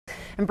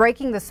And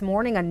breaking this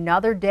morning,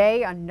 another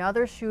day,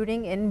 another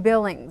shooting in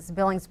Billings.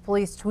 Billings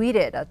police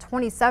tweeted a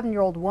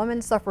 27-year-old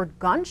woman suffered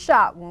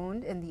gunshot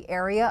wound in the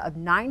area of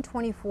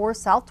 924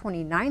 South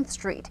 29th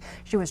Street.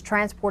 She was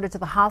transported to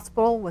the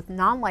hospital with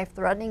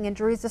non-life-threatening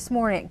injuries this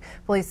morning.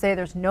 Police say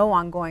there's no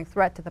ongoing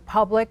threat to the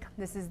public.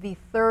 This is the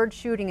third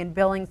shooting in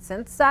Billings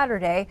since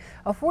Saturday.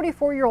 A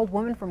 44-year-old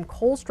woman from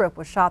Colstrip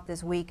was shot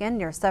this weekend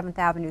near 7th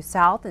Avenue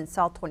South and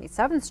South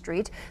 27th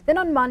Street. Then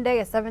on Monday,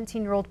 a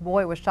 17-year-old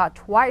boy was shot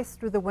twice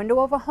through the window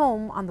of a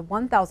home on the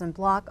 1000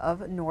 block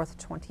of North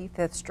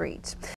 25th Street.